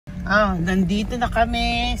Nandito na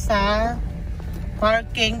kami sa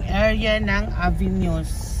parking area ng Avenues.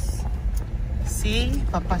 See,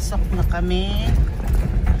 papasok na kami.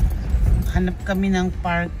 Hanap kami ng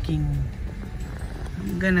parking.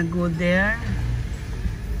 I'm gonna go there.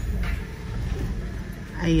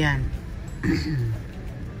 Ayan.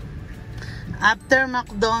 After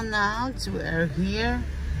McDonald's, we are here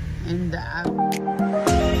in the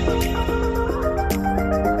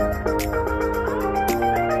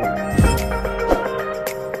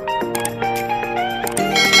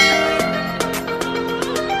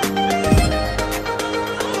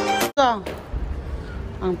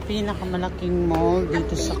ang pinakamalaking mall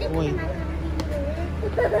dito sa Kuwait.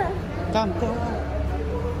 Come.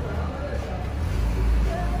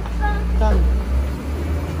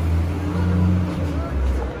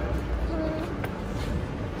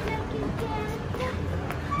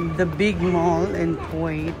 The big mall in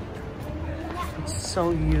Kuwait. It's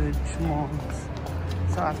so huge malls.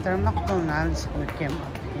 So after McDonald's, we came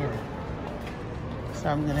up here.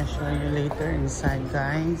 So I'm gonna show you later inside,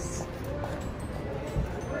 guys.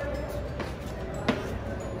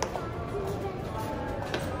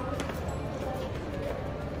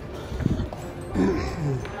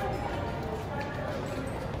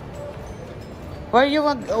 Where you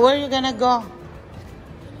gonna go?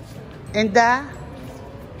 In the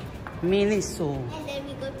MINISO. And then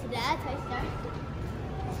we go to the Toy Story.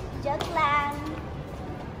 Jugland.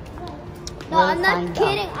 No, I'm not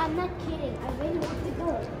kidding. I really want to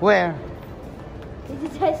go. Where? To the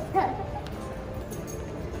Toy Story.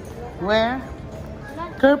 Where?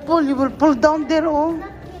 Careful, you will pull down there, oh. I'm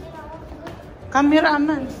not kidding. I want to go. Come here,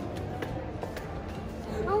 Aman.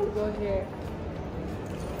 Oh. Go here.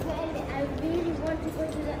 I really want to go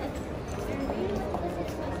to the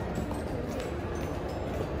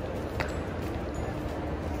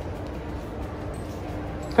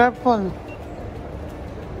Careful.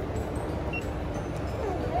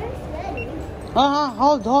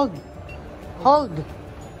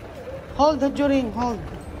 Hold the during, hold.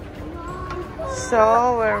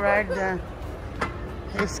 So we're at the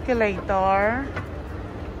escalator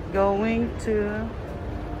going to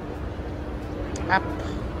up.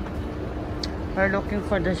 We're looking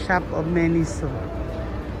for the shop of MINISO.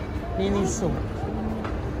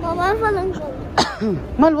 Mama,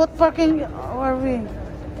 Mal, what parking are we?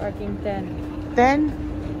 Parking 10. 10?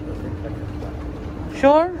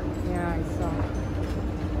 Sure? Yeah, I saw.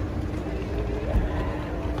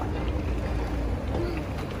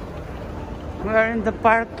 We are in the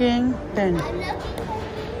parking 10.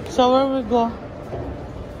 So where we go?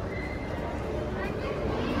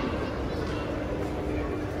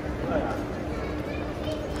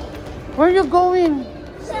 Where are you going?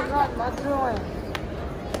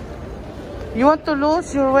 You want to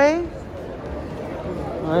lose your way?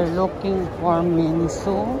 We're looking for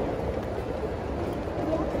MINISO.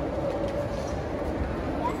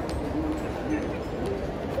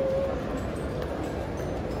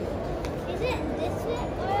 Is it this way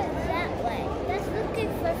or that way? That's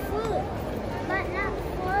looking for food, but not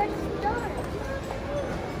for stores.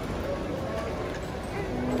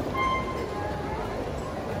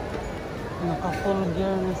 Naka-full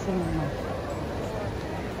gear na sila.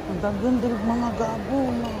 Ang daganda mga gabo,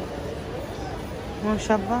 mga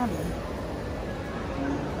shabab.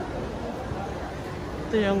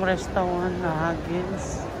 Ito yung restaurant na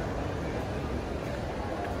Haggis.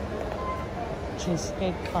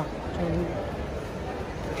 Cheesecake Factory.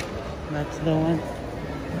 That's the one.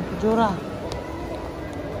 Jura.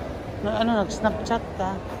 Nag-snapchat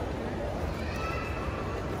ka?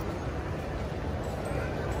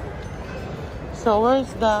 So where's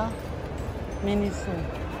the MINISO?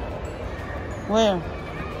 Where?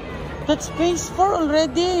 That's phase 4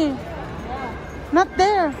 already. Yeah. Not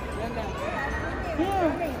there. Here.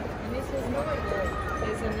 MINISO is not there.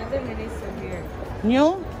 There's another MINISO here.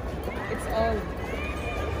 New? It's old.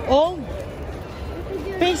 Old?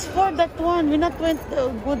 Phase 4, that one. We not went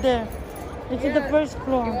go there. This is the first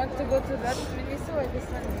floor. You want to go to that MINISO or this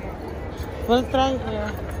one here? We'll try here.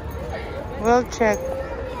 We'll check.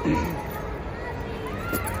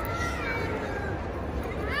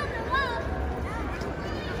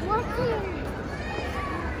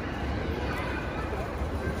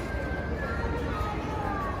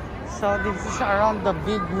 So this is around the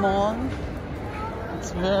big mall.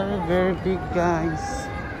 It's very, very big, guys.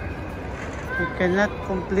 You cannot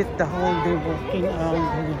complete the whole day walking around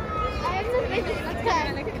here.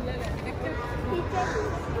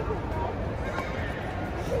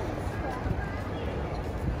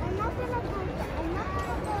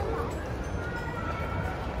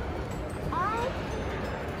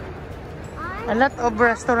 A lot of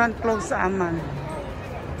restaurant closed aman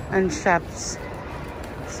and shops.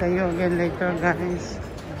 See you again later, guys.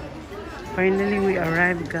 Finally, we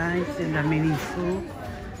arrived, guys, in the MINISO.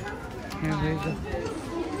 Here we go.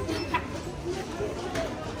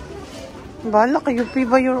 Bahala kayo, pay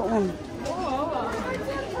by your own.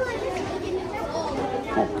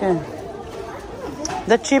 Okay.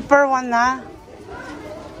 The cheaper one, ha?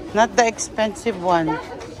 Not the expensive one.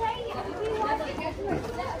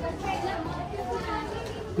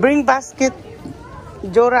 Bring basket,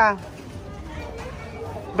 Jora.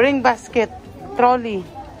 Bring basket, trolley.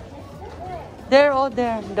 There, oh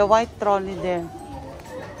there, the white trolley there.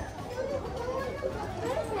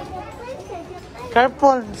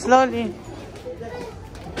 Careful, slowly.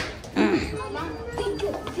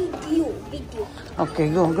 Video. Okay,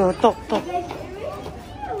 go, talk.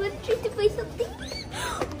 I was trying to buy something.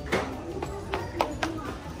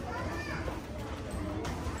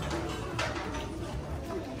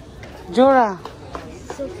 Jora,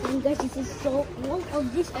 So fun, guys. This is so cool.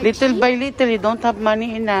 Of this little by little, you don't have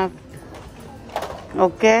money enough.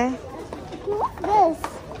 Okay? What's this?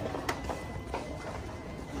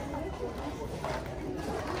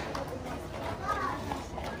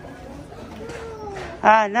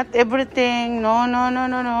 Not everything. No,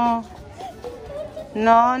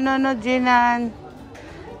 Jinan.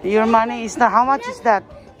 Your money is not. How much is that?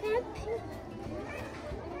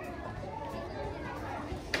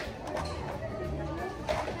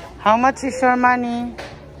 How much is your money?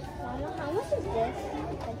 How much is this?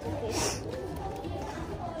 That's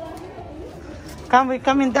okay. We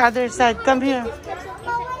come in the other side. Come here.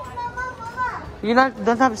 You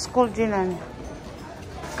don't have school, Jinan.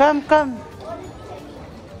 Come.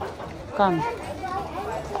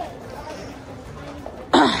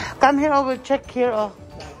 Come here, I will check here. Oh.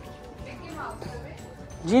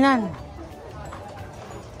 Jinan.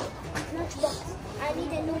 Lunchbox. I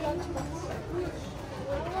need a new lunchbox.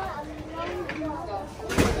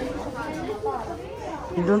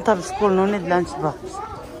 You don't have school, no need lunchbox.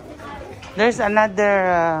 There's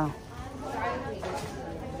another...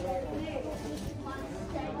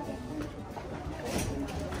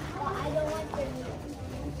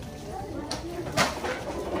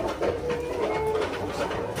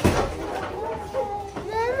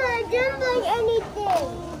 Mama, I don't like anything.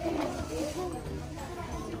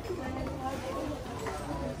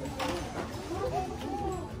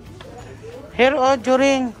 Here, oh,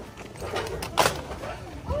 during...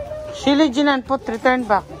 Shili, Jinan, put, return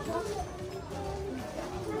back.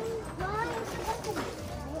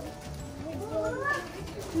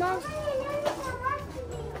 Mom.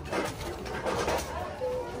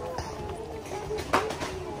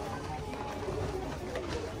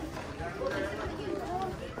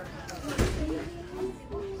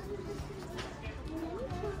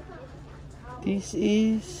 This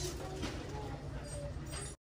is